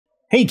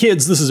Hey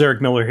kids, this is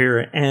Eric Miller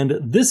here, and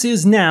this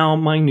is now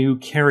my new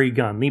carry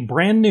gun, the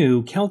brand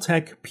new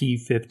KelTec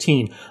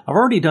P15. I've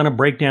already done a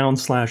breakdown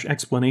 /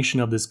 explanation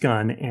of this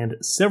gun and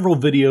several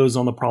videos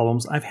on the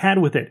problems I've had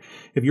with it.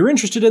 If you're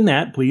interested in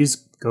that, please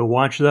go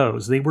watch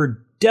those. They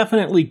were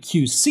definitely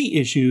QC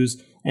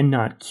issues and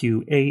not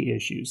QA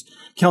issues.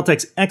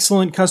 KelTec's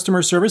excellent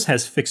customer service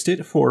has fixed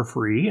it for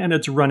free, and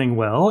it's running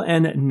well,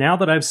 and now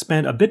that I've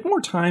spent a bit more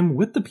time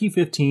with the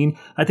P15,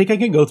 I think I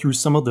can go through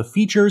some of the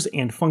features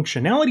and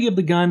functionality of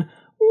the gun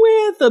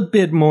with a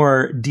bit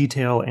more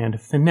detail and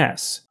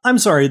finesse. I'm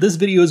sorry, this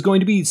video is going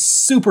to be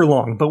super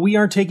long, but we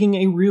are taking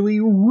a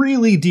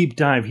really deep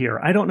dive here.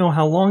 I don't know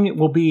how long it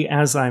will be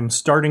as I'm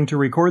starting to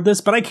record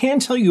this, but I can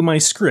tell you my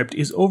script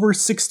is over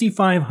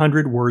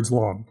 6,500 words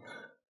long.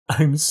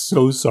 I'm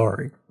so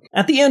sorry.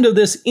 At the end of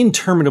this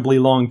interminably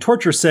long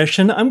torture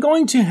session, I'm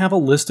going to have a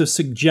list of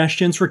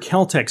suggestions for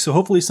KelTec, so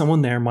hopefully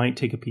someone there might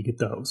take a peek at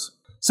those.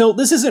 So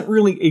this isn't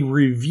really a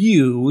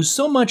review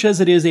so much as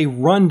it is a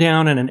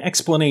rundown and an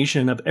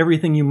explanation of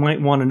everything you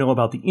might want to know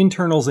about the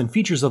internals and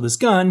features of this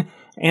gun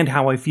and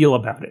how I feel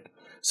about it.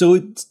 So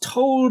it's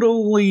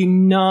totally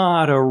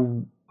not a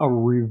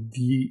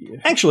review.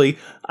 Actually,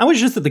 I was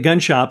just at the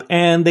gun shop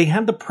and they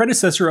had the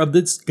predecessor of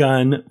this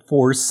gun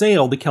for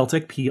sale, the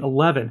KelTec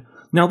P11.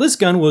 Now this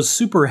gun was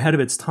super ahead of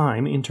its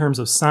time in terms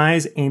of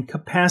size and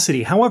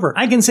capacity. However,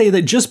 I can say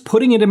that just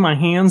putting it in my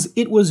hands,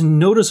 it was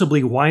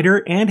noticeably wider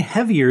and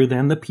heavier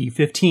than the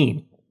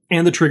P15.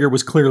 And the trigger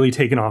was clearly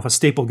taken off a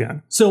staple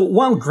gun. So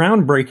while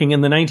groundbreaking in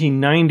the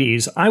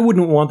 1990s, I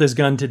wouldn't want this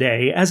gun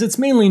today, as it's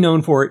mainly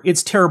known for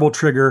its terrible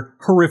trigger,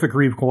 horrific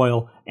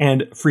recoil,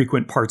 and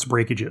frequent parts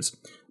breakages.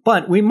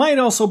 But we might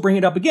also bring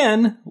it up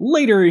again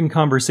later in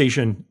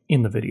conversation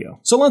in the video.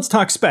 So let's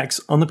talk specs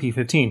on the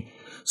P15.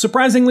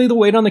 Surprisingly, the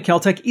weight on the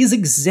KelTec is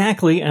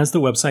exactly as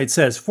the website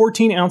says,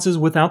 14 ounces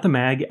without the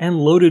mag and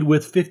loaded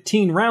with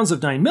 15 rounds of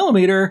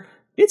 9mm,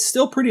 it's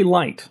still pretty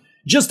light.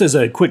 Just as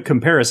a quick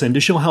comparison,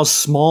 to show how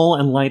small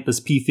and light this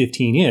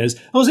P15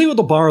 is, I was able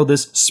to borrow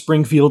this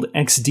Springfield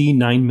XD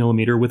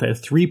 9mm with a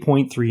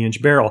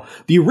 3.3-inch barrel.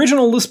 The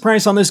original list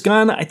price on this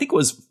gun, I think it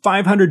was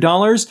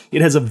 $500.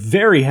 It has a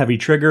very heavy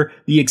trigger.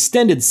 The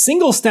extended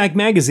single-stack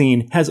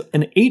magazine has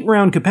an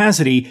 8-round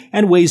capacity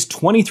and weighs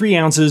 23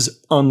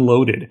 ounces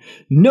unloaded.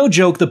 No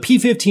joke, the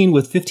P15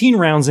 with 15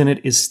 rounds in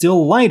it is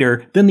still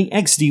lighter than the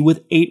XD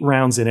with 8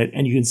 rounds in it,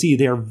 and you can see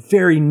they are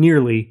very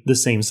nearly the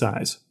same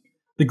size.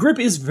 The grip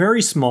is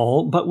very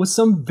small, but with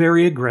some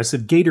very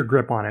aggressive gator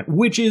grip on it,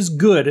 which is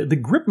good. The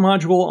grip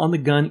module on the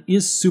gun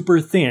is super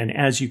thin,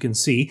 as you can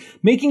see,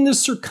 making the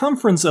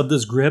circumference of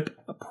this grip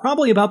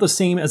probably about the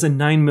same as a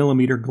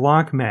 9mm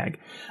Glock mag.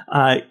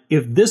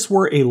 If this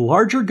were a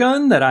larger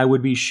gun that I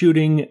would be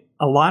shooting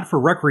a lot for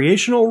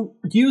recreational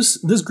use,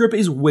 this grip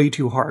is way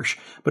too harsh.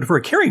 But for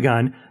a carry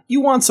gun,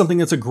 you want something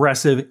that's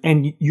aggressive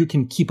and you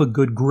can keep a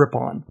good grip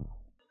on.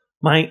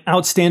 My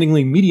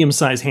outstandingly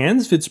medium-sized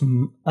hands fits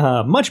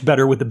much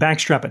better with the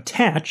backstrap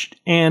attached,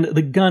 and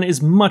the gun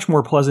is much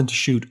more pleasant to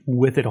shoot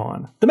with it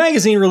on. The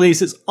magazine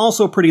release is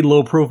also pretty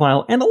low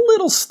profile and a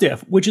little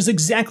stiff, which is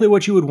exactly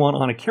what you would want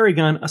on a carry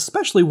gun,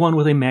 especially one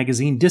with a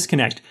magazine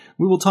disconnect.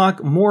 We will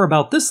talk more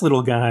about this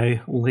little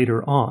guy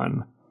later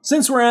on.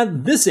 Since we're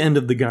at this end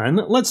of the gun,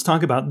 let's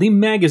talk about the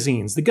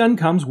magazines. The gun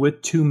comes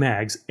with 2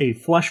 mags, a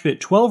flush-fit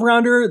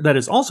 12-rounder that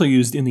is also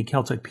used in the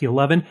KelTec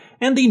P11,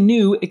 and the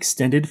new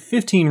extended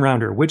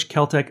 15-rounder, which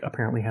KelTec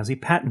apparently has a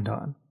patent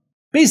on.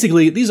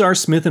 Basically, these are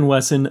Smith &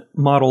 Wesson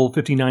Model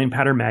 59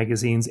 pattern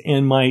magazines,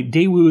 and my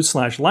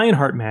Daewoo /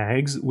 Lionheart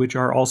mags, which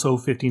are also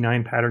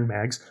 59 pattern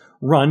mags,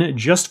 run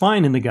just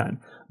fine in the gun.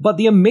 But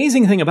the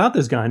amazing thing about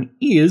this gun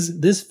is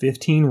this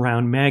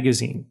 15-round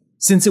magazine.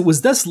 Since it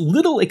was this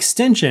little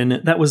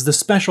extension that was the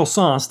special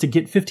sauce to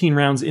get 15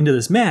 rounds into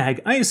this mag,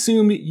 I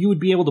assumed you would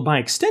be able to buy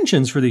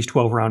extensions for these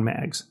 12-round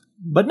mags.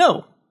 But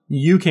no,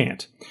 you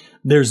can't.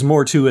 There's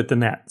more to it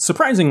than that,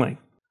 surprisingly.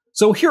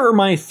 So here are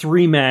my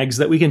 3 mags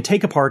that we can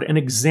take apart and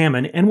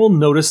examine, and we'll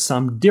notice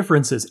some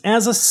differences.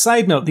 As a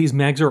side note, these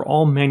mags are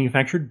all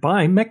manufactured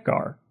by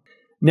Mekgar.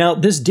 Now,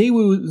 this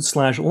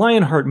Daewoo /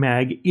 Lionheart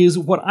mag is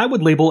what I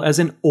would label as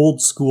an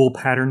old-school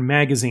pattern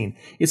magazine.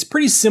 It's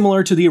pretty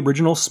similar to the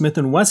original Smith &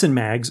 Wesson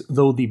mags,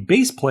 though the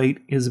base plate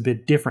is a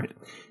bit different.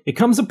 It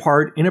comes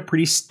apart in a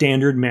pretty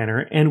standard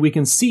manner, and we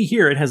can see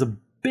here it has a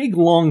big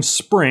long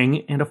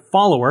spring and a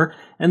follower,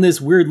 and this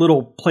weird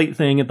little plate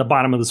thing at the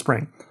bottom of the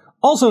spring.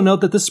 Also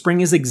note that the spring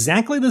is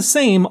exactly the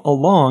same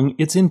along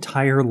its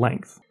entire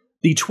length.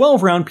 The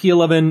 12-round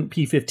P11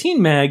 P15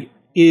 mag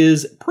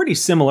is pretty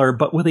similar,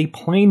 but with a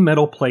plain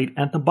metal plate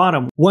at the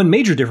bottom. One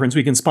major difference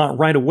we can spot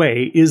right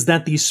away is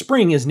that the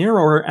spring is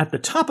narrower at the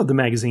top of the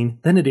magazine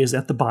than it is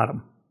at the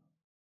bottom.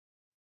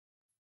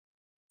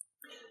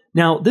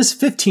 Now, this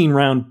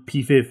 15-round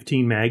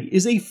P15 mag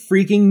is a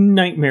freaking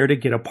nightmare to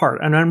get apart,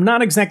 and I'm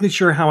not exactly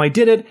sure how I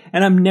did it,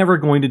 and I'm never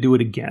going to do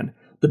it again.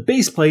 The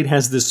base plate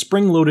has this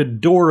spring-loaded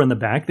door in the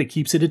back that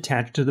keeps it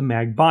attached to the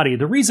mag body.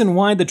 The reason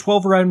why the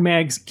 12-round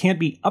mags can't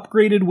be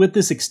upgraded with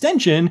this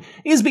extension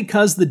is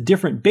because the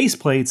different base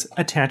plates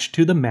attach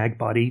to the mag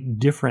body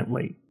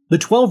differently. The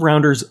 12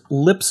 rounder's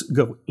lips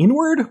go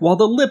inward, while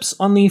the lips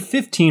on the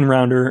 15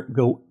 rounder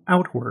go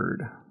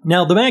outward.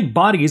 Now, the mag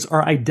bodies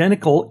are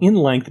identical in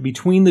length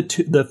between the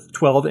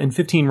 12 and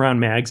 15 round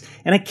mags,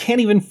 and I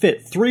can't even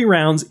fit 3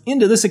 rounds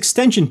into this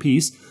extension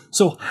piece,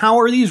 so how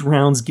are these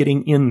rounds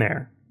getting in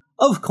there?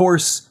 Of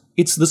course,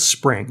 it's the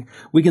spring.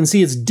 We can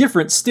see it's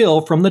different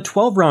still from the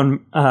 12 round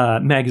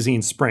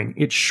magazine spring.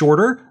 It's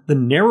shorter, the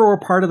narrower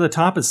part of the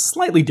top is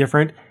slightly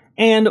different,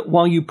 and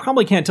while you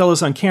probably can't tell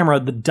this on camera,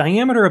 the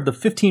diameter of the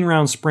 15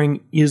 round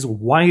spring is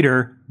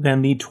wider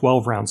than the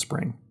 12 round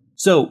spring.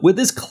 So with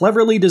this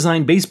cleverly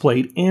designed base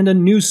plate and a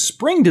new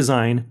spring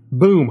design,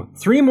 boom,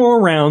 3 more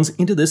rounds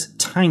into this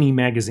tiny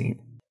magazine.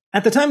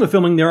 At the time of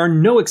filming, there are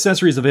no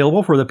accessories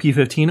available for the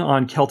P15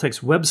 on KelTec's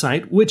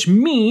website, which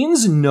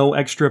means no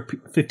extra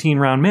 15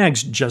 round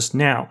mags just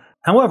now.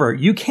 However,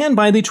 you can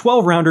buy the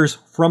 12 rounders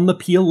from the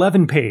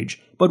P11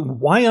 page, but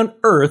why on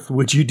earth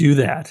would you do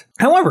that?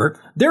 However,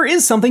 there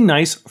is something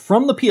nice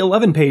from the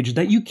P11 page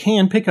that you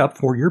can pick up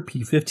for your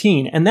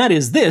P15, and that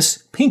is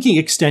this pinky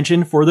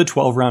extension for the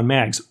 12 round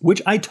mags,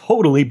 which I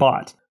totally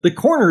bought. The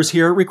corners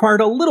here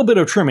required a little bit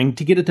of trimming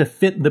to get it to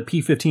fit the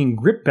P15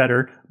 grip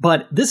better,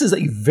 but this is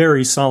a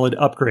very solid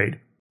upgrade.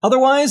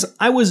 Otherwise,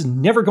 I was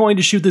never going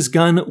to shoot this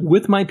gun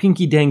with my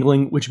pinky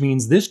dangling, which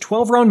means this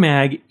 12 round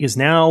mag is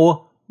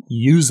now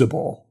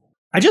usable.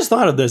 I just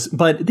thought of this,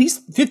 but these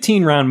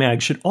 15 round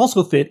mags should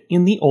also fit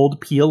in the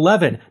old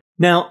P11.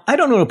 Now, I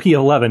don't know a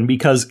P11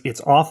 because it's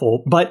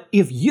awful, but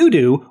if you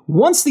do,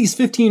 once these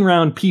 15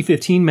 round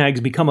P15 mags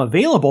become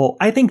available,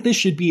 I think this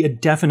should be a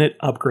definite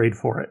upgrade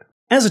for it.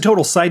 As a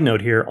total side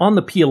note here, on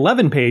the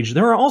P11 page,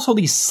 there are also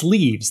these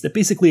sleeves that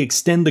basically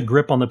extend the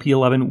grip on the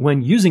P11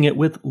 when using it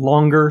with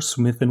longer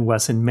Smith &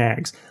 Wesson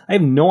mags. I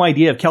have no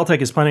idea if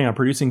KelTec is planning on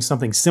producing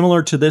something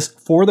similar to this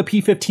for the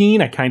P15,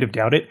 I kind of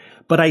doubt it,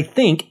 but I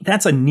think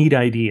that's a neat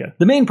idea.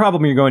 The main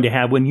problem you're going to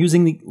have when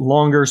using the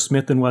longer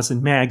Smith &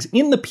 Wesson mags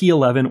in the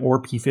P11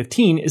 or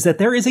P15 is that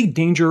there is a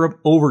danger of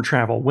over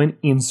travel when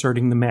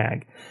inserting the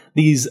mag.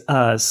 These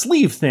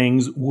sleeve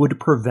things would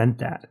prevent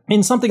that.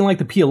 In something like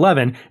the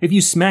P11, if you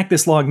smack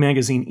this log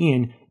magazine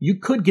in, you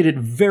could get it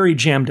very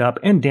jammed up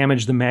and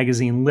damage the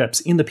magazine lips.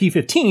 In the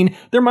P15,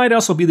 there might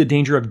also be the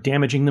danger of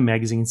damaging the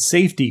magazine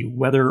safety,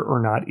 whether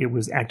or not it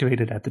was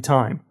activated at the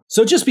time.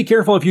 So just be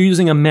careful if you're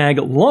using a mag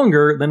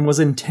longer than was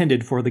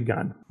intended for the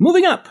gun.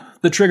 Moving up,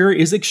 the trigger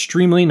is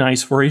extremely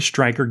nice for a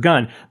striker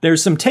gun.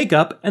 There's some take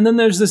up, and then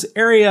there's this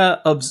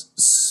area of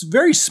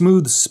very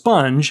smooth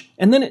sponge,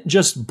 and then it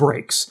just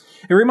breaks.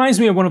 It reminds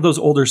me of one of those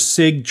older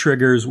SIG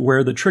triggers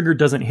where the trigger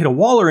doesn't hit a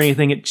wall or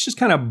anything, it just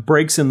kind of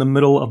breaks in the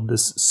middle of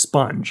this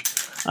sponge.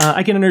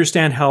 I can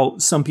understand how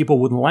some people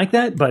wouldn't like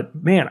that, but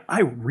man,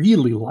 I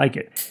really like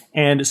it.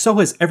 And so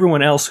has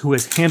everyone else who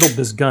has handled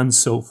this gun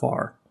so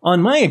far.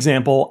 On my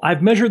example,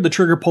 I've measured the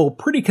trigger pull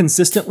pretty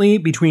consistently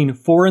between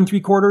 4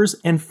 3/4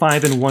 and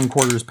 5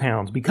 1/4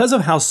 pounds. Because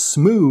of how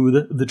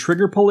smooth the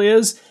trigger pull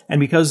is, and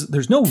because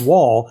there's no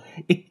wall,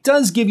 it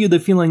does give you the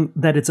feeling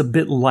that it's a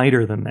bit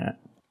lighter than that.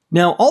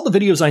 Now, all the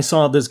videos I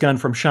saw of this gun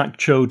from SHOT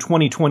Show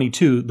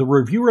 2022, the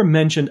reviewer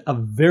mentioned a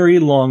very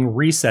long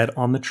reset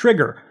on the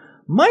trigger.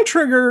 My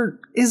trigger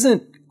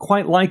isn't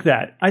quite like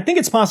that. I think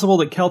it's possible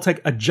that KelTec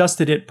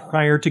adjusted it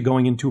prior to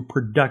going into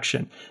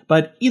production.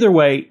 But either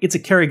way, it's a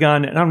carry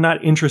gun, and I'm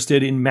not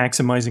interested in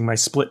maximizing my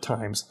split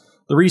times.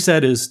 The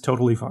reset is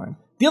totally fine.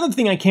 The other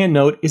thing I can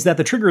note is that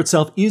the trigger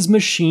itself is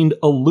machined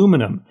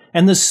aluminum,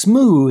 and the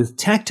smooth,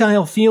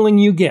 tactile feeling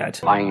you get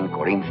fine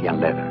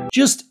Corinthian leather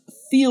just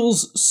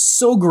feels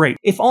so great.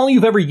 If all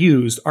you've ever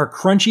used are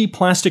crunchy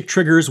plastic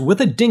triggers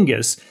with a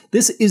dingus,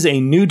 this is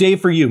a new day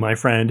for you, my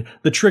friend.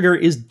 The trigger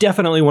is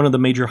definitely one of the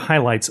major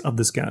highlights of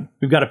this gun.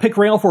 We've got a pick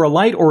rail for a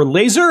light or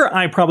laser.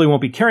 I probably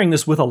won't be carrying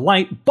this with a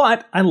light,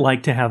 but I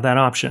like to have that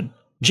option.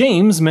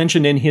 James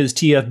mentioned in his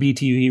TFB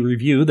TV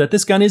review that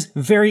this gun is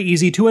very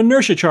easy to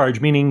inertia charge,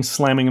 meaning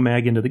slamming a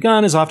mag into the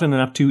gun is often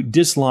enough to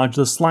dislodge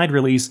the slide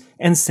release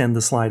and send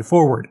the slide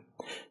forward.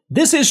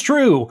 This is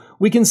true.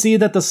 We can see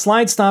that the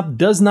slide stop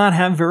does not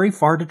have very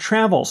far to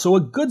travel, so a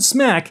good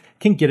smack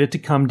can get it to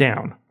come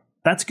down.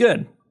 That's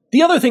good.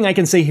 The other thing I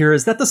can say here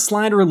is that the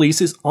slide release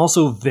is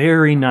also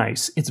very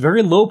nice. It's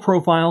very low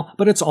profile,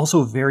 but it's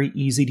also very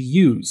easy to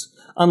use.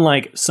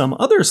 Unlike some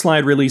other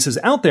slide releases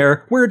out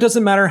there, where it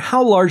doesn't matter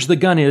how large the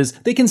gun is,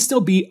 they can still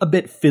be a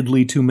bit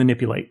fiddly to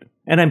manipulate.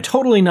 And I'm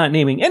totally not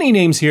naming any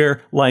names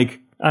here,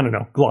 like, I don't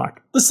know, Glock.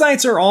 The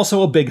sights are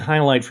also a big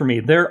highlight for me.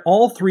 They're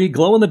all 3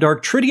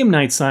 glow-in-the-dark tritium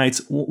night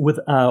sights with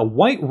a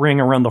white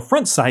ring around the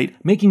front sight,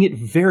 making it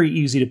very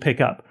easy to pick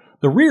up.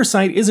 The rear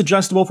sight is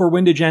adjustable for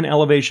windage and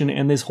elevation,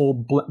 and this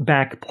whole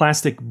back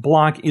plastic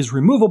block is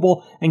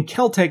removable, and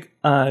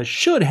KelTec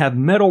should have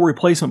metal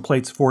replacement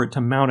plates for it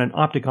to mount an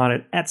optic on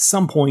it at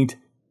some point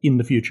in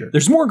the future.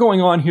 There's more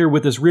going on here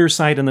with this rear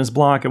sight and this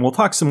block, and we'll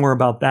talk some more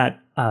about that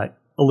a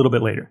little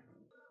bit later.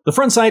 The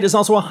front sight is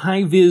also a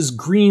high-vis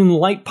green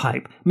light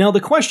pipe. Now the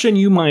question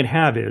you might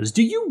have is,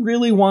 do you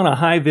really want a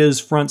high-vis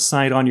front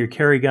sight on your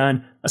carry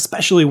gun,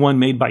 especially one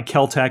made by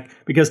KelTec?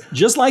 Because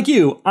just like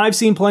you, I've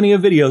seen plenty of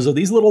videos of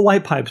these little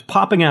light pipes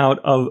popping out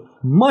of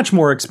much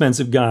more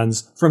expensive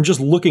guns from just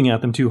looking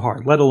at them too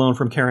hard, let alone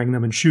from carrying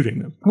them and shooting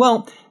them.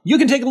 Well, you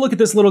can take a look at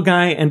this little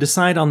guy and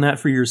decide on that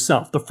for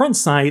yourself. The front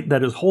sight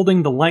that is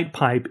holding the light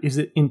pipe is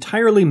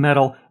entirely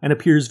metal and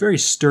appears very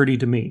sturdy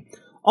to me.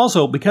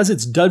 Also, because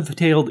it's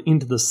dovetailed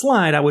into the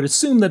slide, I would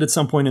assume that at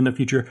some point in the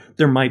future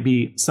there might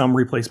be some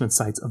replacement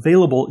sights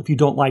available if you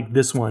don't like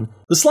this one.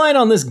 The slide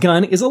on this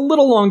gun is a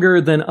little longer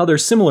than other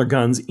similar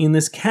guns in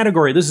this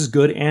category. This is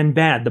good and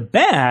bad. The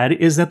bad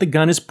is that the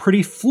gun is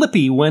pretty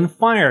flippy when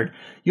fired.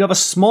 You have a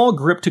small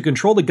grip to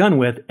control the gun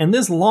with, and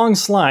this long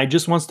slide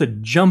just wants to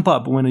jump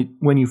up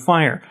when you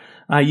fire.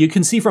 You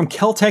can see from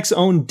KelTec's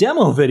own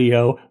demo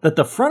video that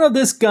the front of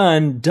this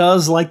gun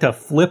does like to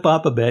flip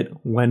up a bit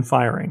when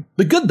firing.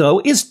 The good though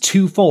is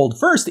twofold.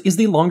 First is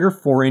the longer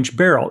 4-inch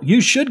barrel.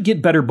 You should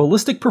get better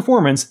ballistic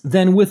performance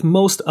than with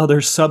most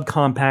other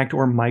subcompact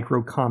or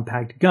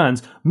micro-compact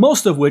guns,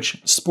 most of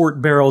which sport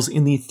barrels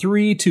in the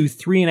 3 to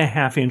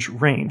 3.5 inch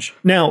range.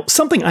 Now,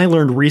 something I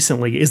learned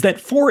recently is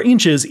that 4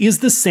 inches is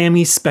the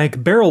SAMI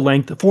spec barrel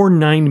length for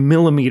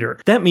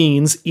 9mm. That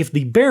means if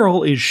the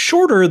barrel is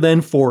shorter than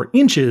 4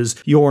 inches,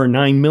 your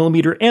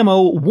 9mm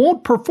ammo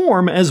won't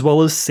perform as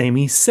well as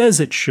SAMI says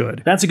it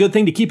should. That's a good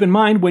thing to keep in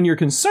mind when you're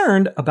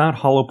concerned about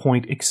hollow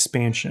point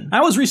expansion. I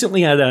was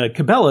recently at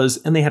Cabela's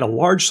and they had a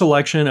large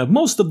selection of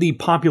most of the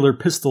popular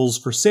pistols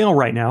for sale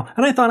right now,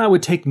 and I thought I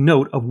would take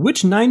note of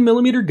which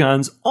 9mm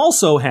guns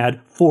also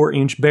had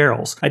 4-inch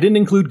barrels. I didn't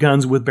include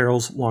guns with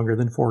barrels longer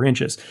than 4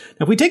 inches.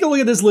 Now, if we take a look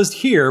at this list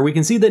here, we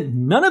can see that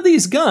none of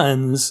these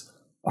guns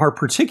are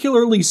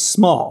particularly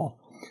small.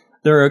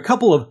 There are a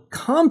couple of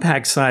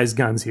compact-sized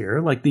guns here,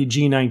 like the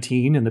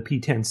G19 and the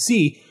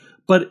P15C,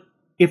 but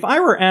if I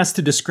were asked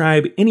to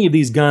describe any of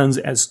these guns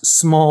as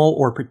small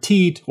or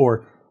petite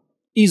or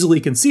easily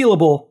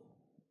concealable,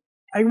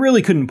 I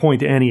really couldn't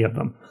point to any of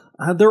them.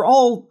 They're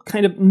all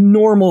kind of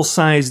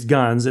normal-sized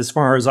guns as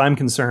far as I'm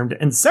concerned,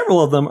 and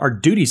several of them are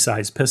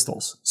duty-sized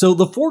pistols. So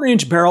the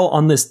 4-inch barrel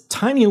on this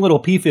tiny little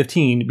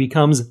P15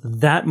 becomes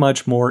that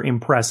much more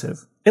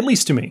impressive. At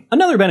least to me.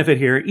 Another benefit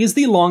here is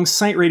the long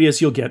sight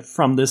radius you'll get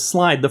from this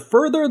slide. The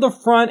further the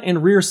front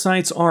and rear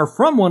sights are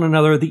from one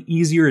another, the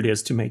easier it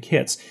is to make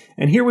hits.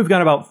 And here we've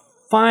got about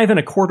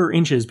 5¼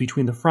 inches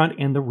between the front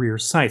and the rear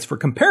sights. For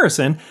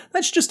comparison,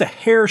 that's just a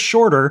hair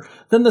shorter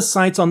than the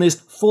sights on this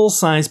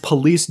full-size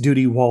police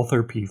duty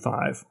Walther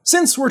P5.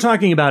 Since we're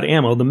talking about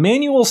ammo, the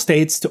manual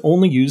states to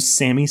only use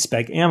SAMI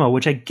spec ammo,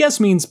 which I guess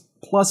means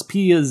plus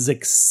P is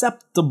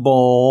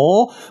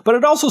acceptable, but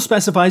it also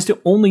specifies to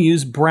only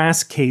use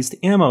brass-cased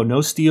ammo.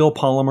 No steel,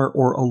 polymer,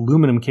 or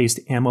aluminum-cased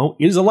ammo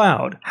is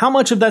allowed. How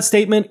much of that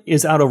statement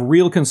is out of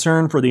real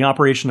concern for the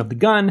operation of the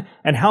gun,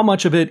 and how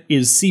much of it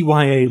is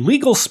CYA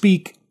legal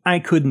speak, I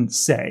couldn't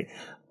say.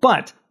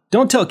 But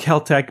don't tell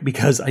KelTec,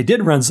 because I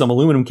did run some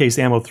aluminum-cased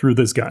ammo through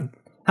this gun.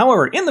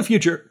 However, in the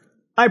future,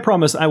 I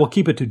promise I will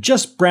keep it to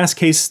just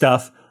brass-cased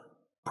stuff,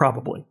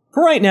 probably.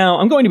 For right now,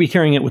 I'm going to be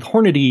carrying it with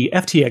Hornady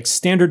FTX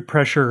standard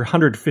pressure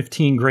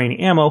 115 grain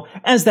ammo,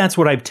 as that's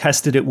what I've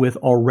tested it with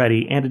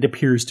already, and it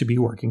appears to be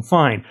working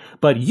fine.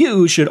 But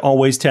you should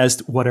always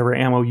test whatever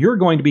ammo you're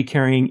going to be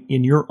carrying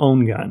in your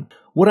own gun.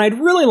 What I'd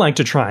really like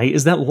to try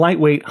is that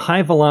lightweight,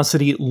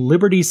 high-velocity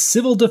Liberty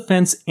Civil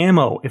Defense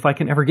ammo, if I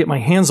can ever get my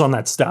hands on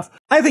that stuff.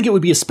 I think it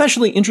would be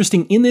especially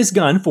interesting in this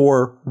gun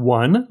for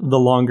 1, the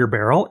longer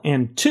barrel,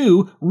 and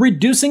 2,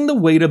 reducing the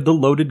weight of the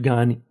loaded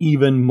gun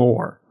even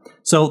more.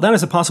 So that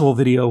is a possible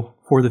video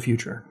for the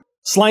future.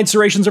 Slide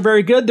serrations are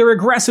very good. They're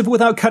aggressive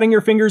without cutting your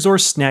fingers or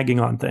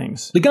snagging on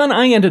things. The gun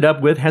I ended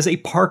up with has a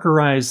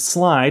Parkerized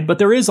slide, but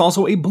there is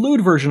also a blued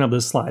version of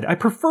this slide. I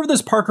prefer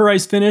this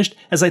Parkerized finished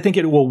as I think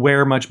it will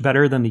wear much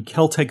better than the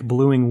KelTec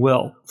bluing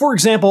will. For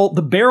example,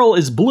 the barrel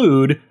is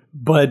blued,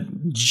 but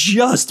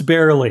just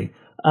barely.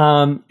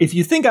 If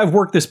you think I've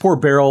worked this poor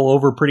barrel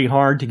over pretty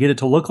hard to get it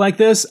to look like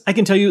this, I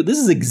can tell you this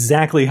is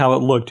exactly how it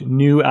looked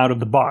new out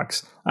of the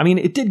box. I mean,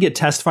 it did get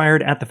test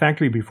fired at the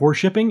factory before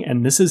shipping,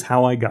 and this is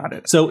how I got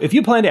it. So if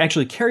you plan to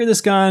actually carry this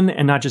gun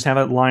and not just have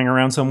it lying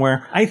around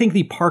somewhere, I think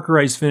the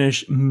Parkerized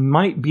finish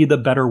might be the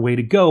better way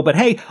to go. But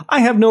hey, I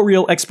have no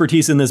real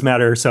expertise in this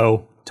matter,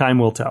 so time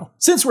will tell.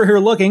 Since we're here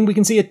looking, we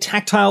can see a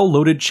tactile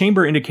loaded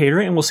chamber indicator,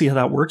 and we'll see how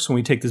that works when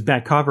we take this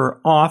back cover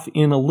off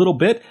in a little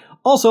bit.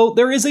 Also,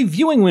 there is a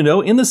viewing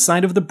window in the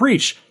side of the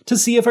breech to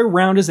see if a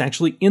round is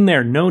actually in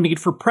there. No need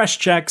for press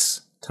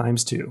checks.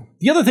 ×2.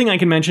 The other thing I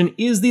can mention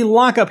is the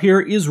lockup here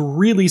is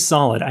really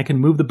solid. I can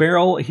move the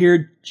barrel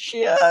here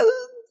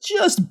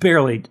just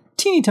barely,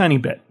 teeny tiny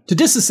bit. To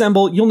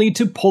disassemble, you'll need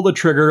to pull the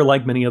trigger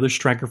like many other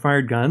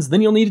striker-fired guns.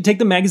 Then you'll need to take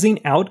the magazine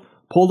out,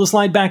 pull the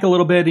slide back a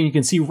little bit, and you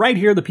can see right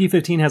here the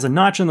P15 has a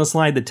notch in the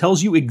slide that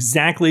tells you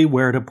exactly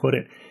where to put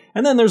it.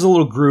 And then there's a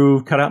little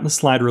groove cut out in the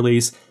slide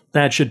release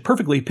that should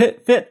perfectly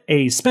fit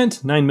a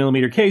spent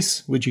 9mm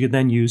case, which you could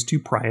then use to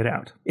pry it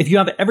out. If you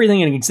have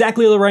everything in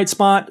exactly the right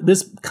spot,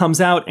 this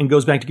comes out and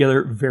goes back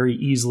together very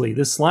easily.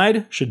 This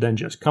slide should then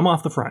just come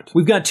off the front.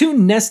 We've got two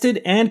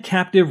nested and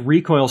captive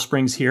recoil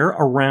springs here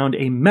around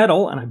a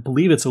metal, and I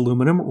believe it's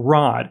aluminum,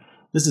 rod.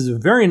 This is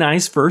very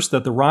nice, first,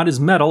 that the rod is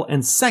metal,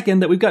 and second,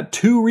 that we've got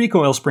two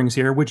recoil springs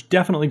here, which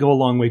definitely go a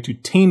long way to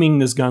taming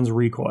this gun's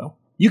recoil.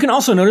 You can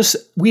also notice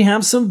we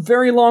have some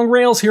very long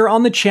rails here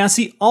on the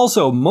chassis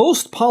also.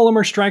 Most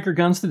polymer striker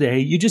guns today,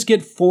 you just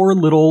get 4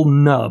 little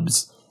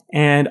nubs.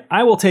 And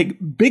I will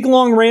take big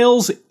long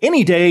rails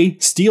any day,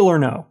 steel or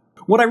no.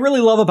 What I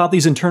really love about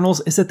these internals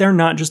is that they're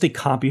not just a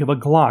copy of a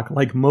Glock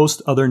like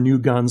most other new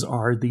guns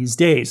are these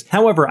days.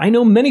 However, I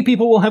know many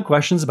people will have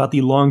questions about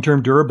the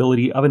long-term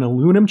durability of an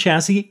aluminum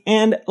chassis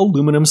and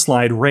aluminum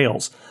slide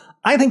rails.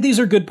 I think these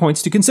are good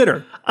points to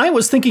consider. I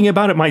was thinking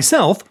about it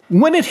myself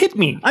when it hit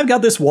me. I've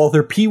got this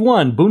Walther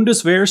P1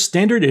 Bundeswehr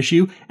standard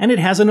issue, and it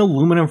has an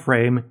aluminum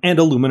frame and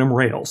aluminum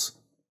rails.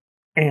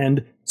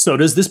 And so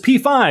does this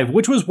P5,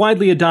 which was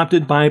widely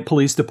adopted by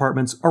police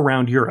departments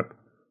around Europe.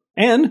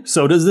 And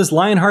so does this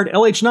Lionheart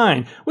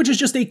LH9, which is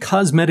just a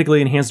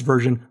cosmetically enhanced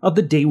version of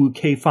the Daewoo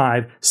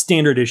K5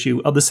 standard issue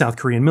of the South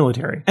Korean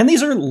military. And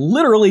these are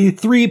literally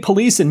 3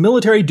 police and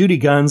military duty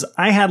guns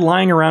I had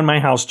lying around my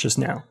house just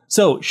now.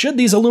 So should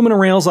these aluminum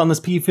rails on this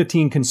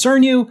P15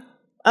 concern you?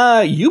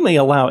 You may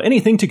allow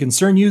anything to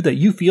concern you that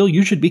you feel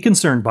you should be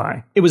concerned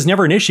by. It was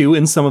never an issue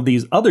in some of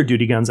these other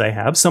duty guns I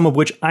have, some of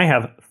which I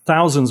have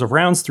thousands of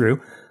rounds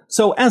through.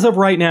 So as of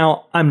right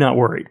now, I'm not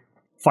worried.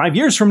 5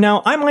 years from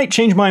now, I might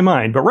change my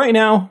mind, but right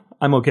now,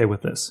 I'm okay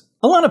with this.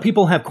 A lot of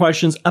people have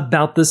questions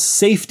about the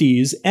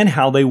safeties and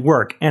how they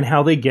work and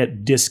how they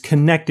get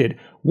disconnected.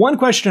 One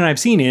question I've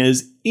seen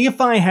is, if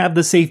I have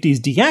the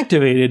safeties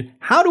deactivated,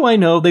 how do I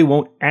know they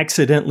won't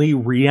accidentally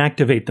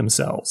reactivate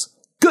themselves?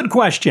 Good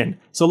question.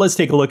 So let's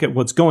take a look at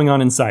what's going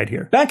on inside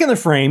here. Back in the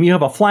frame, you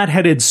have a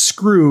flat-headed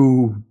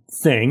screw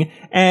thing,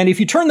 and if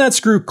you turn that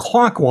screw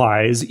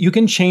clockwise, you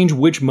can change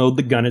which mode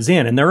the gun is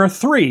in, and there are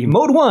 3.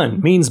 Mode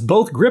 1 means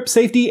both grip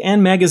safety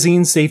and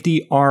magazine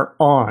safety are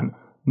on.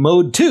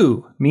 Mode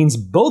 2 means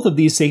both of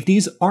these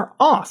safeties are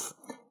off.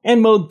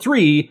 And Mode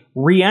 3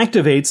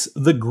 reactivates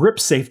the grip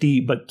safety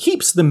but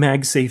keeps the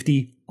mag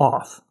safety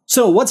off.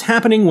 So what's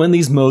happening when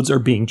these modes are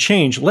being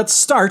changed? Let's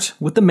start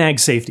with the mag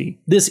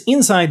safety. This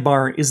inside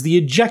bar is the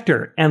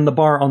ejector, and the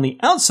bar on the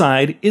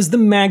outside is the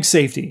mag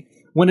safety.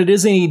 When it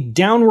is in a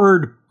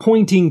downward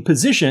pointing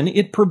position,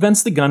 it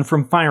prevents the gun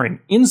from firing.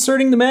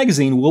 Inserting the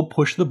magazine will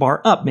push the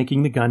bar up,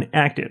 making the gun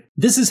active.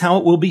 This is how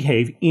it will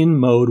behave in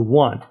Mode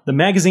 1. The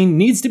magazine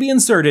needs to be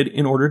inserted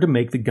in order to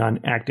make the gun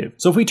active.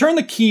 So if we turn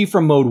the key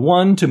from Mode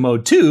 1 to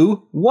Mode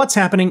 2, what's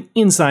happening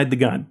inside the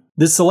gun?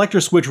 This selector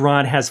switch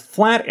rod has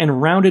flat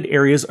and rounded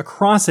areas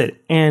across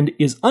it and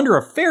is under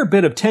a fair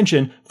bit of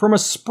tension from a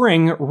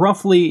spring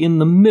roughly in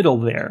the middle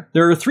there.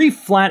 There are 3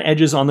 flat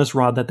edges on this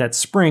rod that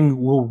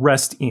spring will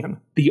rest in.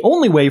 The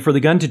only way for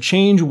the gun to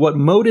change what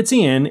mode it's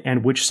in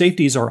and which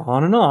safeties are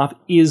on and off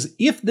is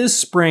if this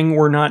spring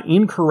were not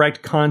in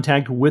correct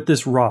contact with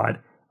this rod.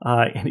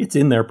 And it's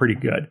in there pretty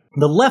good.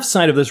 The left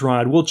side of this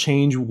rod will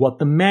change what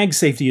the mag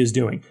safety is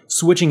doing.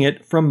 Switching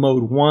it from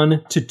Mode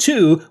 1 to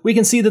 2, we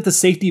can see that the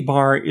safety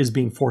bar is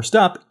being forced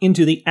up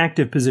into the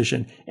active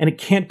position, and it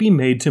can't be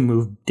made to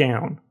move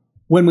down.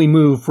 When we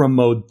move from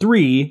Mode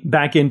 3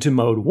 back into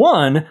Mode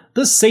 1,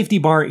 the safety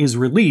bar is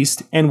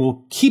released and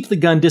will keep the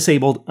gun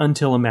disabled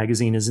until a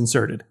magazine is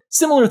inserted.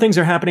 Similar things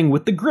are happening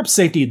with the grip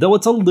safety, though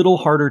it's a little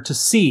harder to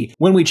see.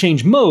 When we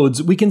change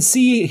modes, we can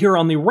see here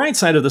on the right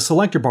side of the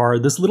selector bar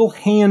this little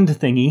hand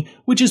thingy,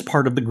 which is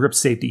part of the grip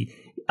safety.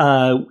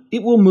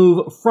 It will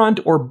move front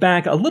or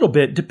back a little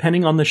bit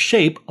depending on the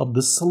shape of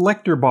the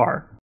selector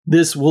bar.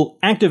 This will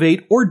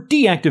activate or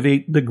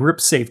deactivate the grip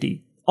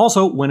safety.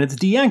 Also, when it's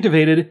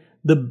deactivated,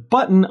 the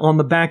button on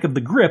the back of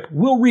the grip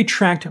will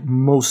retract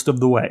most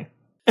of the way.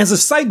 As a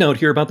side note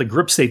here about the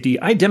grip safety,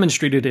 I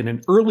demonstrated in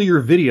an earlier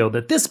video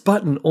that this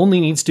button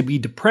only needs to be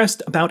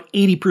depressed about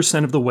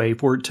 80% of the way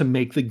for it to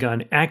make the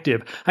gun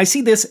active. I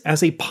see this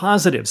as a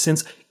positive,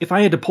 since if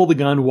I had to pull the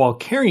gun while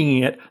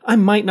carrying it, I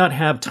might not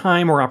have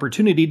time or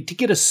opportunity to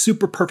get a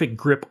super perfect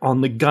grip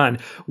on the gun,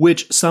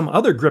 which some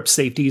other grip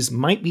safeties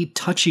might be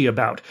touchy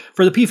about.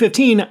 For the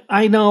P15,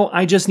 I know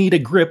I just need a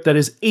grip that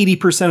is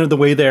 80% of the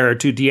way there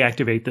to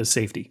deactivate this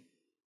safety.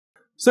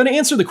 So to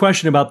answer the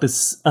question about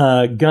this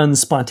gun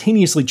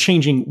spontaneously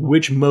changing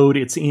which mode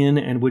it's in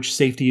and which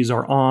safeties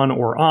are on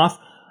or off,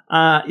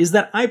 is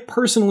that I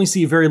personally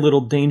see very little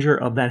danger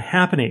of that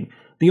happening.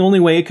 The only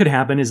way it could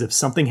happen is if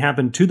something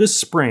happened to the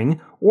spring,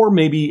 or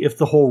maybe if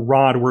the whole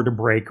rod were to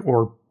break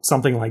or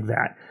something like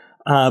that.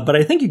 But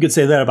I think you could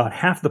say that about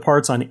half the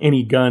parts on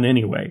any gun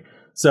anyway.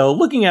 So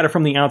looking at it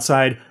from the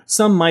outside,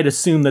 some might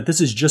assume that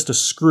this is just a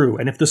screw,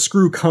 and if the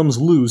screw comes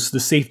loose, the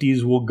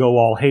safeties will go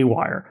all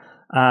haywire.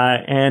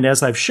 And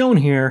as I've shown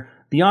here,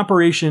 the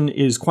operation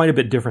is quite a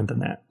bit different than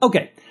that.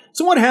 Okay,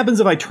 so what happens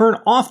if I turn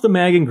off the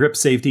mag and grip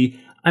safety?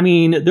 I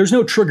mean, there's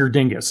no trigger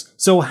dingus,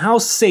 so how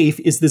safe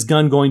is this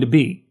gun going to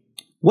be?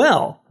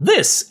 Well,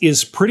 this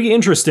is pretty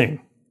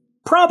interesting.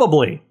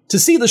 Probably. To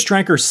see the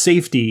striker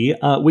safety,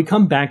 we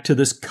come back to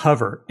this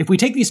cover. If we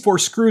take these 4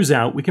 screws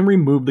out, we can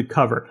remove the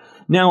cover.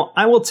 Now,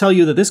 I will tell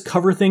you that this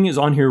cover thing is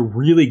on here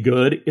really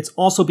good. It's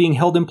also being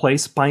held in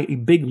place by a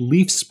big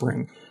leaf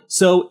spring,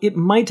 so it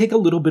might take a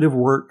little bit of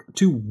work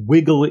to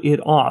wiggle it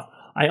off.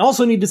 I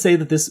also need to say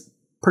that this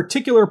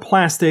particular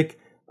plastic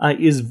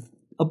is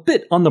a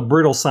bit on the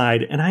brittle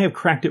side, and I have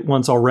cracked it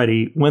once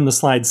already when the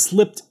slide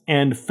slipped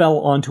and fell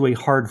onto a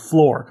hard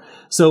floor.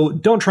 So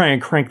don't try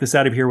and crank this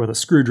out of here with a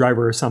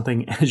screwdriver or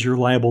something, as you're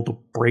liable to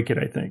break it,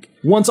 I think.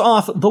 Once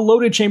off, the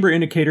loaded chamber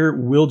indicator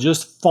will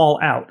just fall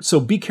out, so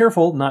be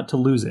careful not to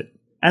lose it.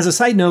 As a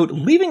side note,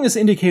 leaving this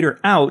indicator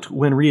out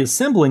when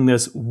reassembling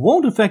this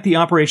won't affect the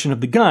operation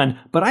of the gun,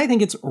 but I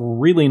think it's a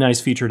really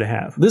nice feature to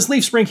have. This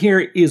leaf spring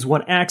here is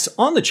what acts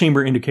on the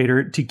chamber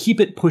indicator to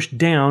keep it pushed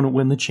down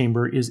when the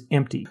chamber is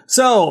empty.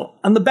 So,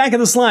 on the back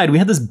of the slide, we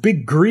have this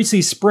big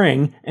greasy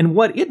spring, and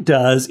what it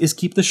does is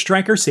keep the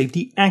striker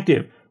safety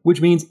active,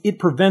 which means it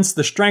prevents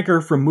the striker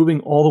from moving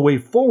all the way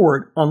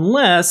forward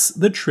unless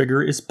the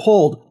trigger is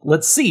pulled.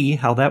 Let's see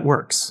how that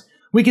works.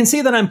 We can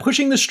see that I'm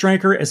pushing the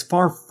striker as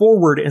far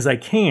forward as I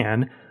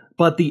can,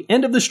 but the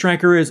end of the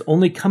striker is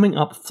only coming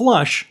up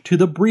flush to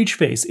the breech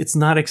face. It's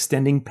not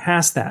extending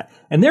past that,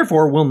 and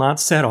therefore will not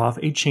set off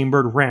a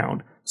chambered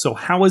round. So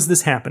how is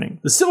this happening?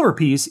 The silver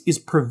piece is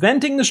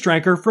preventing the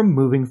striker from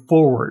moving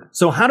forward.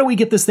 So how do we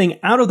get this thing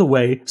out of the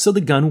way so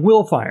the gun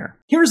will fire?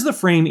 Here's the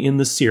frame in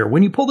the sear.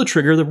 When you pull the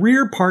trigger, the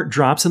rear part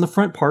drops and the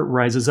front part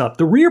rises up.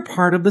 The rear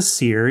part of the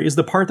sear is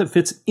the part that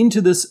fits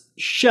into this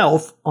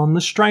shelf on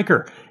the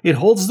striker. It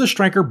holds the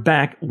striker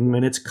back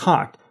when it's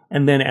cocked,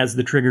 and then as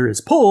the trigger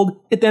is pulled,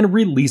 it then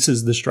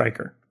releases the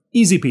striker.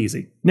 Easy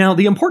peasy. Now,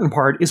 the important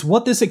part is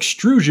what this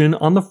extrusion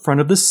on the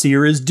front of the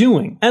sear is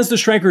doing. As the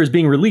striker is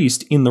being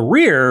released in the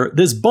rear,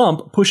 this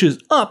bump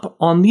pushes up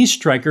on the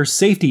striker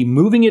safety,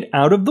 moving it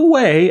out of the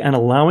way and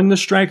allowing the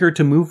striker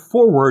to move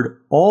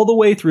forward all the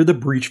way through the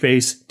breech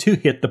face to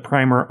hit the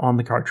primer on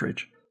the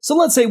cartridge. So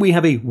let's say we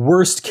have a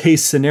worst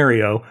case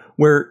scenario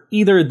where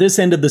either this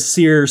end of the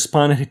sear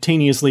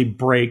spontaneously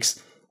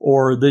breaks,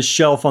 or this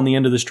shelf on the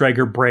end of the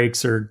striker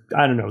breaks, or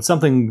I don't know,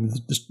 something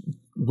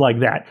like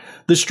that.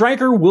 The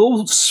striker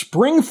will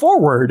spring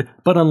forward,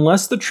 but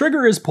unless the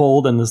trigger is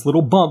pulled and this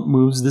little bump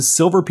moves this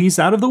silver piece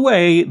out of the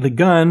way, the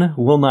gun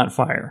will not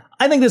fire.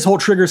 I think this whole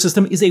trigger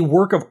system is a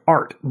work of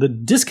art. The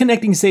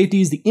disconnecting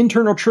safeties, the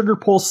internal trigger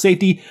pull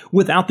safety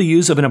without the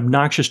use of an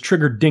obnoxious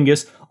trigger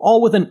dingus,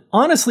 all with an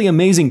honestly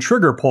amazing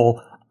trigger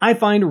pull, I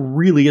find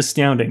really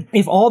astounding.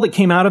 If all that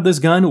came out of this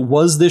gun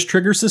was this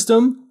trigger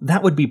system,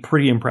 that would be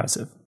pretty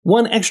impressive.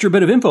 One extra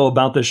bit of info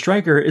about this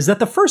striker is that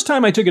the first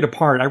time I took it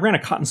apart, I ran a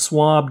cotton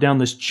swab down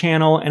this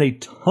channel and a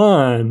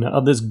ton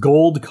of this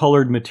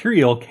gold-colored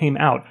material came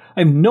out. I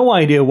have no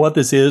idea what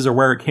this is or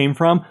where it came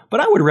from, but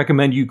I would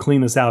recommend you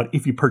clean this out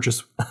if you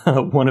purchase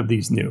one of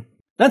these new.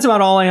 That's about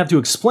all I have to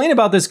explain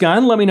about this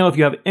gun. Let me know if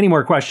you have any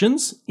more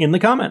questions in the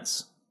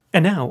comments.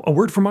 And now, a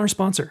word from our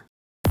sponsor.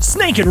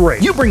 Snake and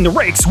Rake. You bring the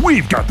rakes,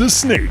 we've got the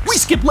snakes. We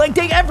skip leg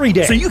day every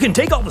day, so you can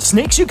take all the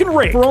snakes you can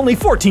rake for only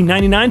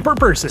 $14.99 per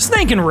person.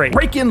 Snake and Rake.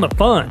 Rake in the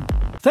fun.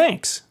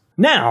 Thanks.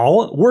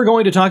 Now, we're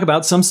going to talk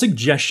about some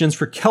suggestions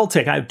for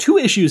KelTec. I have 2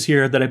 issues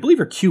here that I believe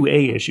are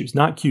QA issues,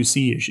 not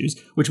QC issues,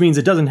 which means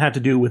it doesn't have to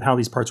do with how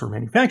these parts were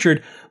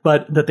manufactured,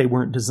 but that they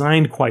weren't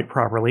designed quite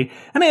properly.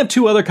 And I have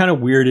 2 other kind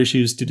of weird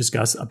issues to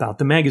discuss about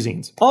the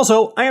magazines.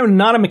 Also, I am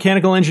not a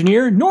mechanical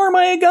engineer, nor am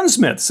I a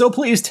gunsmith, so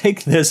please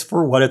take this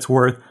for what it's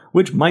worth,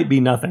 which might be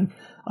nothing.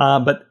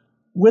 But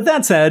with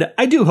that said,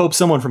 I do hope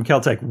someone from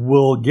KelTec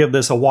will give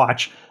this a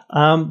watch,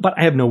 but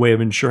I have no way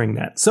of ensuring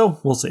that, so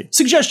we'll see.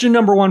 Suggestion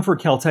number 1 for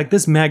KelTec,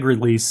 this mag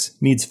release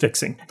needs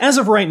fixing. As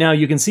of right now,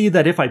 you can see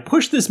that if I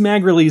push this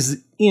mag release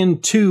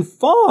in too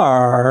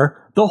far,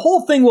 the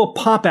whole thing will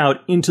pop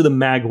out into the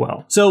mag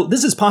well. So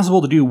this is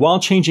possible to do while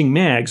changing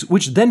mags,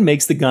 which then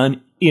makes the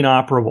gun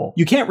inoperable.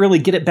 You can't really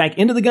get it back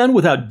into the gun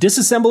without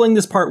disassembling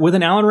this part with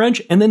an Allen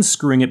wrench and then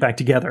screwing it back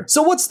together.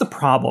 So what's the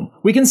problem?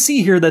 We can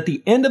see here that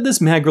the end of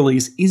this mag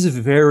release is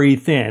very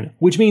thin,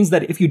 which means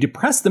that if you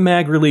depress the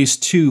mag release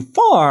too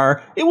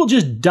far, it will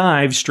just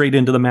dive straight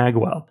into the mag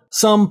well.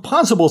 Some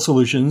possible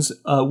solutions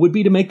would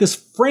be to make this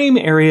frame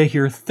area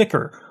here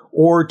thicker,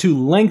 or to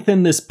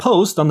lengthen this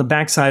post on the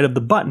backside of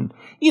the button.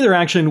 Either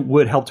action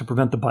would help to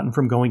prevent the button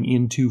from going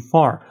in too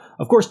far.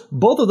 Of course,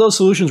 both of those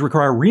solutions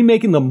require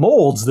remaking the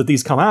molds that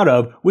these come out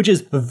of, which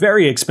is a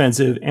very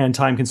expensive and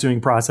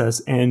time-consuming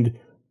process and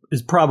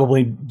is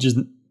probably just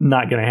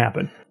not going to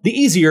happen. The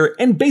easier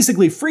and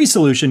basically free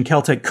solution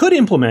KelTec could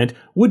implement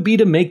would be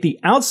to make the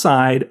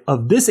outside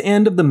of this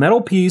end of the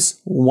metal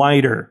piece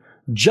wider.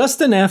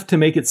 Just enough to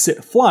make it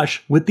sit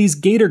flush with these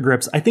gator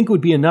grips. I think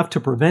would be enough to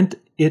prevent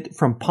it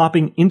from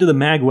popping into the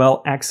mag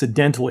well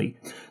accidentally.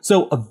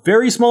 So a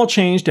very small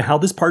change to how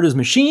this part is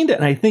machined,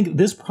 and I think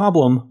this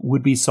problem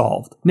would be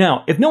solved.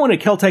 Now, if no one at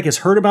KelTec has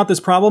heard about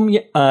this problem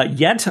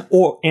yet,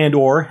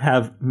 or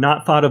have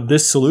not thought of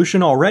this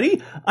solution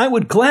already, I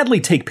would gladly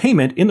take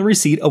payment in the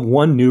receipt of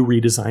one new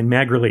redesigned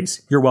mag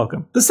release. You're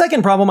welcome. The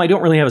second problem I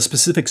don't really have a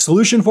specific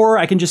solution for.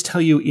 I can just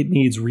tell you it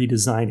needs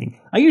redesigning.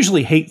 I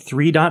usually hate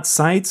 3-dot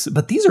sights,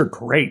 but these are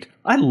great.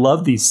 I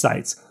love these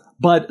sights.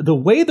 But the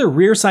way the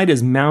rear sight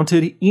is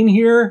mounted in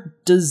here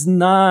does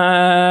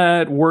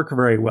not work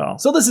very well.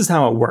 So this is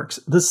how it works.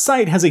 The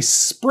sight has a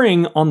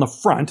spring on the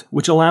front,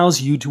 which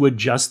allows you to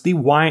adjust the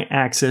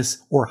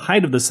Y-axis or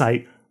height of the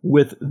sight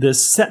with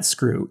this set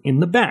screw in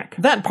the back.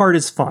 That part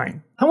is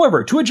fine.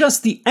 However, to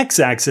adjust the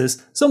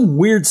X-axis, some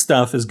weird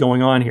stuff is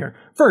going on here.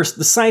 First,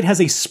 the sight has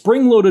a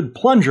spring-loaded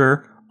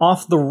plunger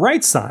off the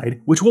right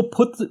side, which will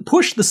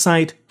push the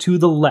sight to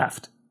the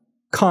left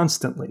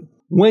constantly.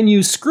 When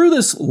you screw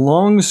this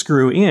long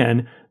screw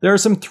in, there are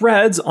some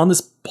threads on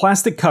this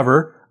plastic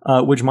cover,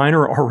 which mine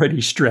are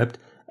already stripped,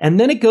 and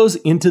then it goes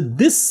into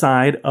this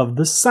side of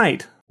the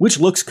sight, which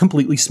looks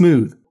completely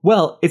smooth.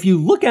 Well, if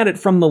you look at it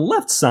from the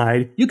left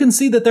side, you can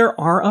see that there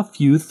are a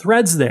few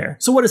threads there.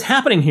 So what is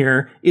happening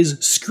here is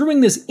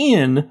screwing this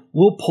in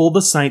will pull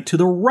the sight to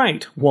the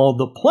right, while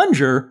the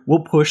plunger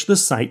will push the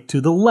sight to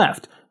the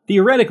left.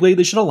 Theoretically,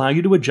 this should allow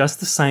you to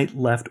adjust the sight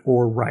left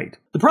or right.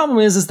 The problem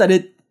is that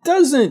it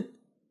doesn't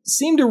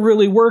seem to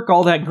really work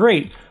all that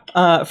great.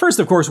 First,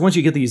 of course, once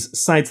you get these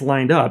sights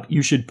lined up,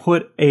 you should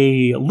put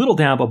a little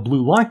dab of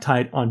blue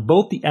Loctite on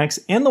both the X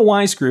and the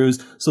Y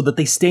screws so that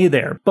they stay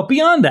there. But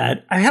beyond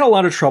that, I had a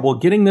lot of trouble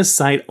getting this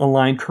sight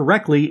aligned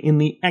correctly in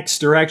the X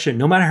direction.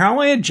 No matter how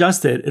I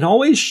adjust it, it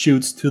always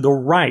shoots to the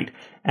right,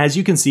 as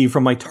you can see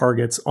from my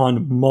targets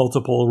on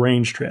multiple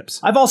range trips.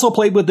 I've also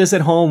played with this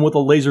at home with a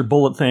laser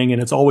bullet thing,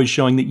 and it's always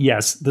showing that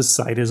yes, the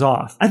sight is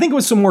off. I think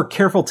with some more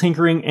careful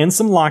tinkering and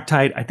some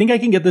Loctite, I think I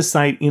can get this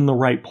sight in the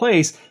right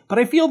place, but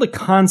I feel the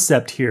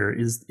concept here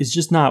is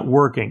just not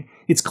working.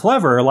 It's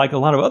clever like a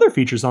lot of other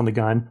features on the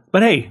gun,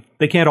 but hey,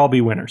 they can't all be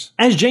winners.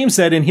 As James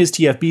said in his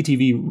TFB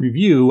TV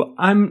review,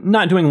 I'm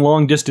not doing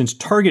long distance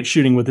target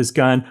shooting with this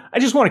gun, I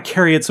just want to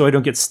carry it so I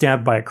don't get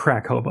stabbed by a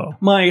crack hobo.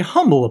 My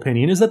humble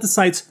opinion is that the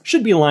sights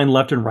should be aligned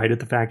left and right at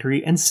the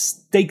factory and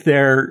stake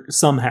there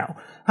somehow.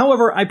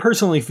 However, I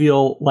personally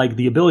feel like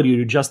the ability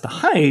to adjust the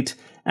height,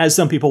 as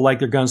some people like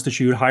their guns to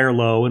shoot high or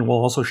low and will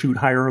also shoot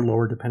higher or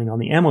lower depending on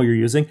the ammo you're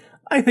using,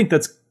 I think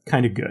that's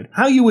kind of good.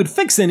 How you would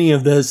fix any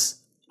of this,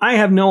 I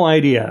have no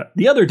idea.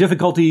 The other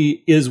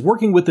difficulty is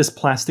working with this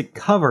plastic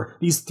cover.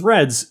 These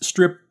threads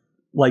strip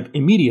like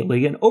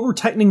immediately, and over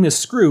tightening this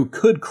screw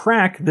could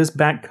crack this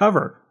back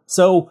cover.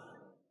 So,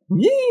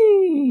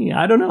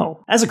 I don't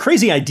know. As a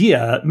crazy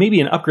idea,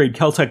 maybe an upgrade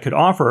KelTec could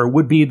offer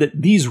would be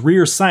that these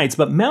rear sights,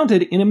 but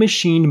mounted in a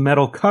machined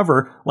metal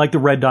cover like the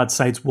red dot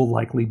sights will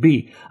likely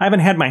be. I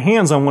haven't had my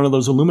hands on one of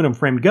those aluminum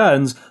framed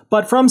guns,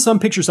 but from some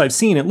pictures I've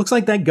seen, it looks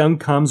like that gun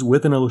comes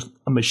with a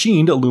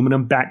machined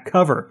aluminum back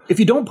cover. If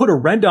you don't put a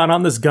red dot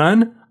on this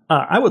gun,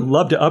 I would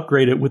love to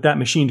upgrade it with that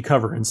machined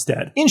cover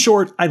instead. In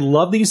short, I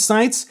love these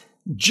sights,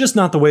 just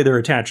not the way they're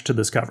attached to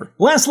this cover.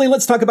 Lastly,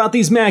 let's talk about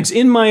these mags.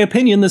 In my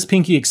opinion, this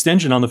pinky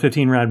extension on the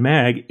 15-round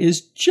mag is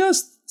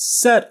just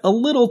set a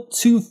little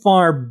too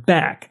far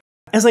back.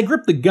 As I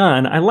grip the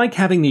gun, I like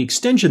having the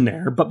extension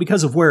there, but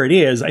because of where it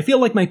is, I feel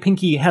like my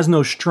pinky has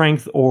no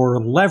strength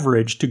or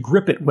leverage to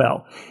grip it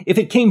well. If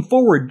it came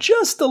forward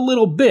just a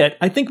little bit,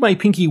 I think my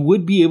pinky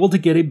would be able to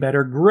get a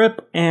better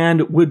grip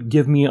and would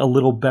give me a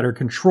little better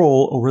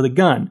control over the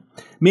gun.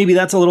 Maybe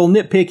that's a little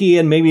nitpicky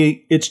and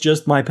maybe it's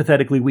just my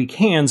pathetically weak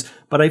hands,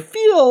 but I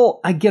feel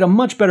I get a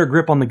much better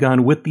grip on the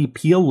gun with the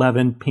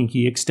P11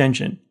 pinky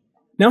extension.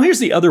 Now here's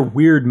the other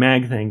weird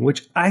mag thing,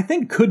 which I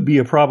think could be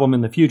a problem in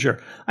the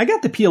future. I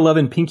got the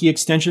P11 pinky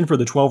extension for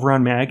the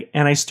 12-round mag,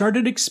 and I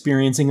started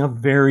experiencing a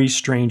very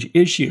strange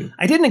issue.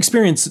 I didn't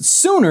experience it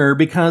sooner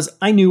because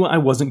I knew I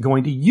wasn't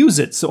going to use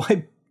it, so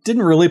I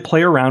didn't really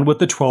play around with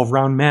the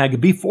 12-round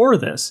mag before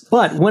this.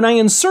 But when I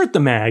insert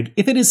the mag,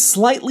 if it is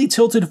slightly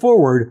tilted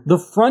forward, the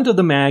front of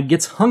the mag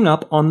gets hung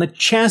up on the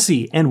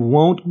chassis and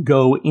won't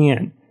go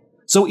in.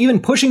 So even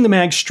pushing the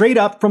mag straight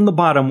up from the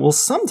bottom will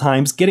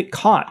sometimes get it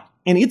caught.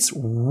 And it's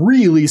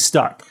really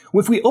stuck.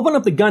 If we open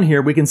up the gun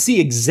here, we can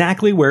see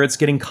exactly where it's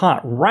getting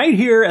caught, right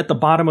here at the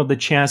bottom of the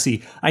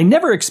chassis. I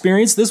never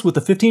experienced this with the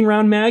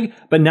 15-round mag,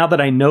 but now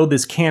that I know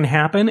this can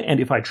happen,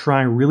 and if I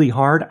try really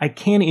hard, I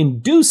can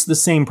induce the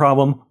same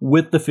problem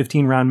with the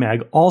 15-round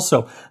mag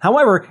also.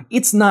 However,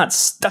 it's not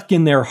stuck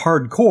in there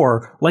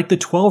hardcore like the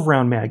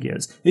 12-round mag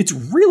is. It's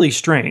really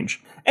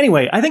strange.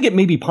 Anyway, I think it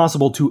may be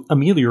possible to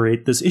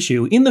ameliorate this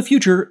issue in the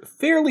future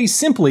fairly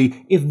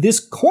simply if this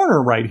corner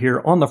right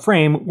here on the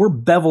frame were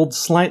beveled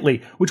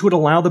slightly, which would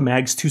allow the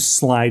mags to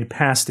slide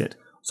past it.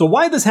 So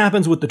why this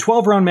happens with the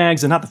 12-round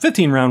mags and not the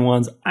 15-round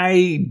ones,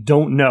 I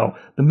don't know.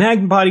 The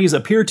mag bodies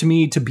appear to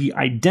me to be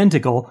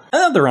identical.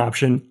 Another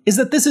option is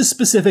that this is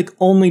specific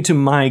only to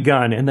my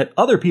gun and that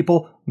other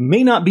people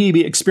may not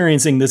be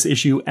experiencing this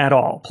issue at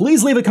all.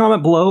 Please leave a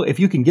comment below if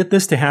you can get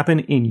this to happen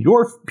in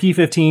your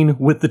P15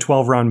 with the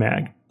 12-round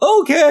mag.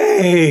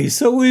 Okay,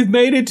 so we've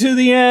made it to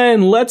the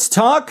end. Let's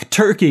talk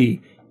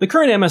turkey. The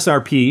current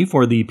MSRP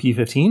for the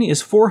P15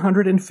 is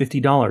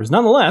 $450.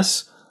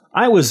 Nonetheless,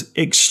 I was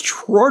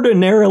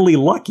extraordinarily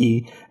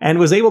lucky and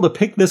was able to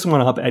pick this one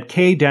up at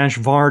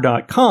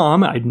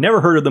k-var.com. I'd never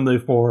heard of them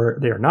before.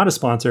 They are not a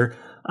sponsor.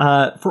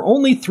 For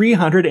only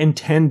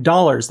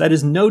 $310. That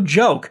is no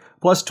joke.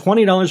 Plus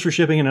 $20 for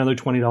shipping and another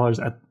 $25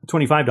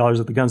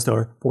 at the gun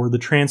store for the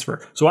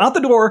transfer. So out the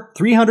door,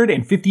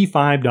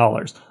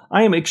 $355.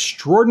 I am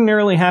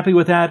extraordinarily happy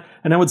with that.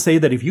 And I would say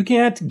that if you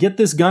can't get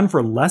this gun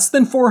for less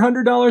than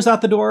 $400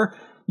 out the door,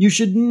 you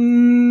should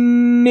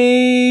maybe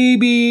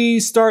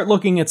start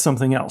looking at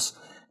something else.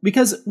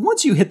 Because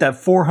once you hit that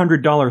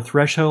 $400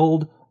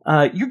 threshold,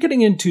 you're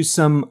getting into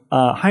some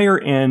higher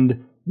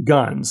end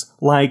guns,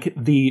 like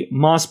the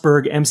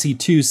Mossberg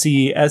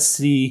MC2C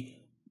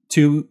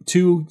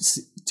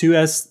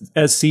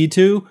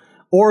SC2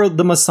 or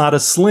the Masada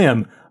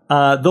Slim,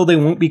 though they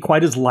won't be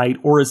quite as light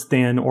or as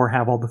thin or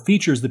have all the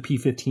features the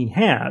P15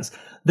 has.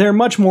 They're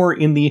much more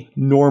in the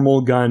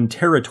normal gun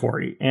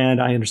territory,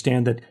 and I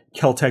understand that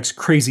KelTec's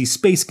crazy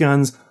space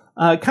guns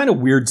kind of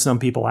weird some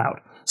people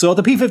out. So if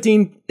the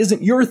P15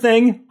 isn't your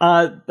thing,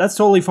 that's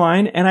totally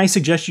fine, and I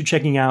suggest you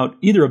checking out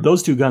either of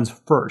those two guns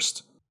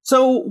first.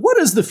 So what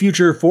is the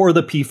future for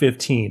the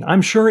P15?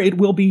 I'm sure it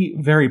will be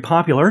very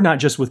popular, not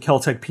just with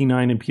KelTec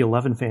P9 and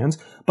P11 fans,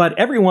 but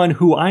everyone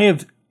who I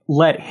have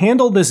let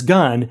handle this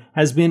gun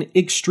has been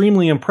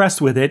extremely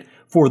impressed with it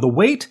for the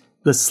weight,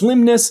 the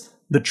slimness,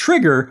 the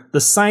trigger,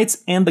 the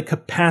sights, and the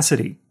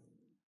capacity.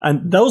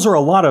 And those are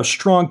a lot of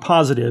strong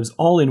positives,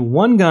 all in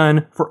one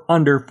gun for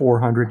under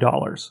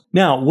 $400.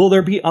 Now, will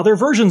there be other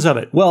versions of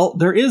it? Well,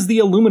 there is the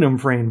aluminum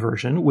frame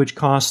version, which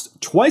costs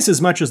twice as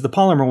much as the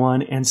polymer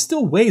one and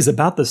still weighs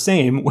about the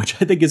same,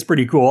 which I think is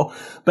pretty cool.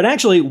 But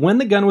actually, when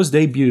the gun was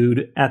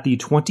debuted at the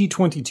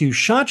 2022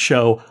 SHOT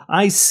Show,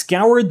 I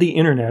scoured the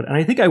internet, and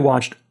I think I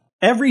watched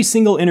every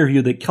single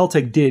interview that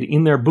KelTec did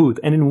in their booth.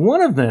 And in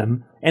one of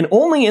them, and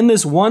only in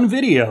this one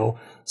video,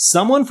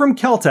 someone from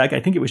KelTec, I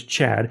think it was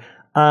Chad,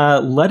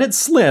 let it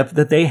slip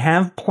that they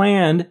have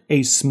planned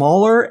a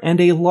smaller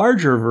and a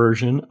larger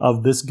version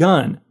of this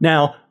gun.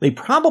 Now, they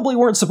probably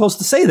weren't supposed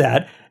to say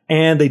that,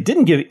 and they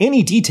didn't give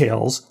any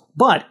details,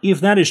 but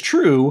if that is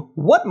true,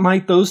 what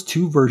might those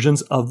two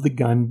versions of the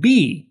gun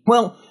be?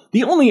 Well,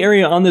 the only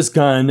area on this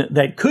gun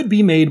that could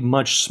be made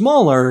much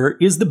smaller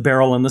is the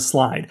barrel and the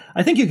slide.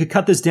 I think you could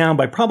cut this down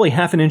by probably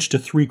 1/2 inch to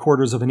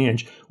 3/4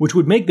 inch, which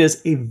would make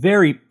this a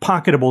very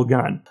pocketable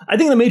gun. I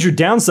think the major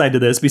downside to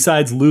this,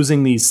 besides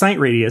losing the sight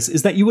radius,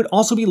 is that you would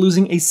also be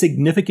losing a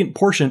significant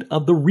portion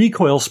of the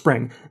recoil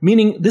spring,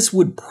 meaning this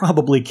would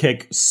probably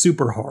kick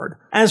super hard.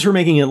 As for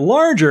making it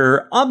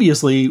larger,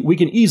 obviously we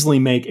can easily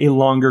make a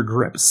longer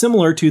grip,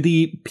 similar to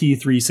the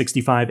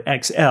P365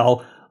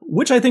 XL,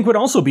 which I think would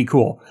also be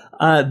cool.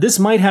 This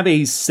might have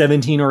a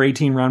 17 or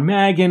 18 round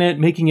mag in it,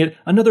 making it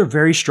another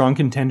very strong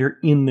contender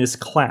in this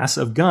class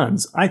of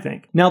guns, I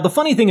think. Now, the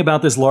funny thing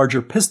about this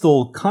larger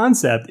pistol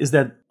concept is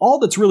that all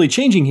that's really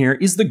changing here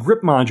is the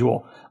grip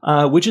module,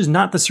 which is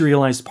not the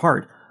serialized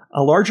part.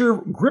 A larger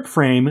grip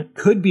frame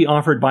could be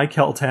offered by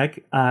KelTec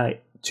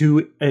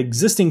to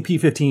existing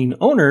P15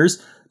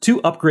 owners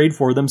to upgrade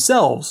for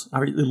themselves,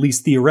 or at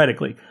least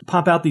theoretically.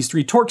 Pop out these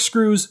 3 Torx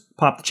screws,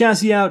 pop the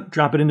chassis out,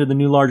 drop it into the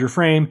new larger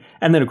frame,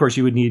 and then of course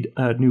you would need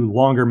new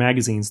longer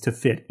magazines to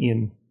fit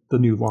in the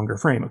new longer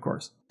frame, of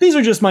course. These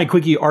are just my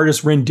quickie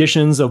artist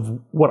renditions of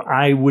what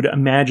I would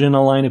imagine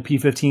a line of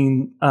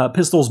P15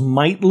 pistols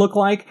might look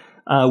like.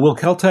 Will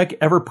KelTec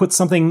ever put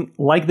something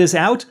like this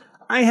out?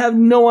 I have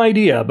no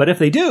idea, but if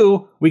they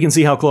do, we can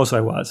see how close I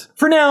was.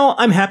 For now,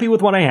 I'm happy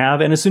with what I have,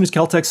 and as soon as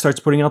KelTec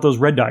starts putting out those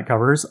red dot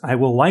covers, I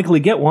will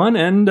likely get one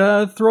and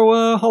throw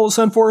a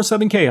Holosun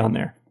 407K on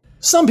there.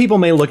 Some people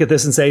may look at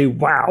this and say,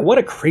 wow, what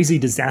a crazy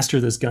disaster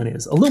this gun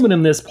is.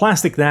 Aluminum this,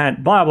 plastic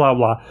that, blah, blah,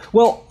 blah.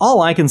 Well,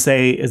 all I can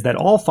say is that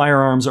all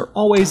firearms are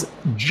always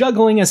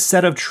juggling a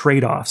set of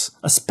trade-offs,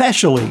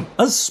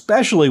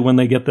 especially when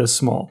they get this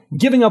small,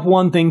 giving up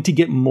one thing to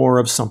get more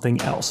of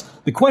something else.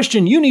 The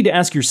question you need to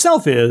ask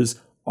yourself is,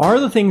 are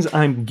the things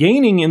I'm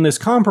gaining in this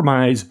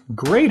compromise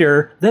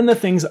greater than the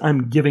things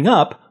I'm giving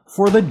up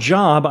for the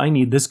job I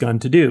need this gun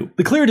to do?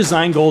 The clear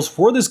design goals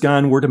for this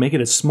gun were to make it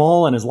as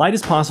small and as light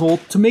as possible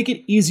to make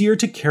it easier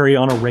to carry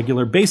on a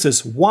regular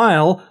basis,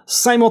 while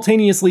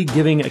simultaneously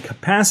giving a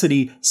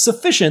capacity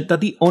sufficient that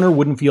the owner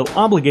wouldn't feel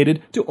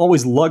obligated to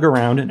always lug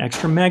around an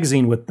extra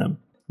magazine with them.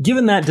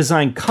 Given that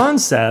design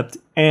concept,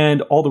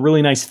 and all the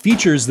really nice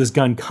features this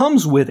gun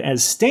comes with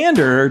as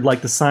standard,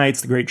 like the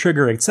sights, the great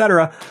trigger,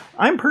 etc.,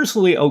 I'm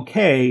personally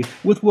okay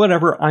with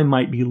whatever I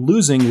might be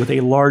losing with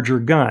a larger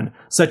gun,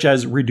 such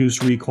as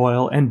reduced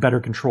recoil and better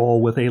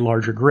control with a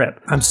larger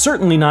grip. I'm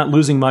certainly not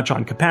losing much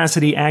on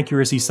capacity,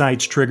 accuracy,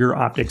 sights, trigger,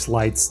 optics,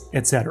 lights,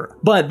 etc.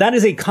 But that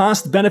is a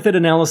cost-benefit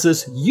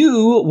analysis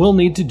you will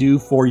need to do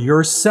for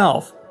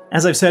yourself.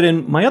 As I've said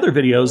in my other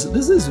videos,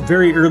 this is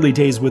very early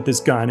days with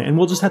this gun, and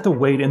we'll just have to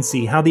wait and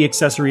see how the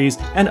accessories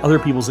and other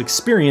people's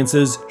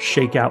experiences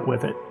shake out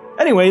with it.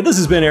 Anyway, this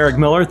has been Eric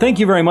Miller. Thank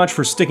you very much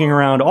for sticking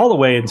around all the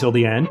way until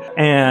the end,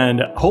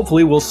 and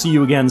hopefully we'll see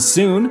you again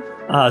soon.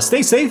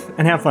 Stay safe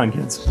and have fun,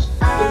 kids.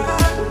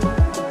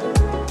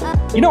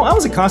 You know, I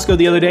was at Costco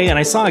the other day and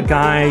I saw a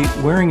guy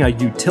wearing a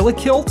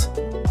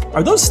utilikilt.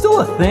 Are those still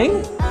a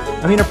thing?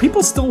 I mean, are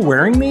people still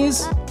wearing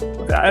these?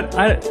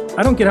 I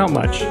don't get out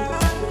much.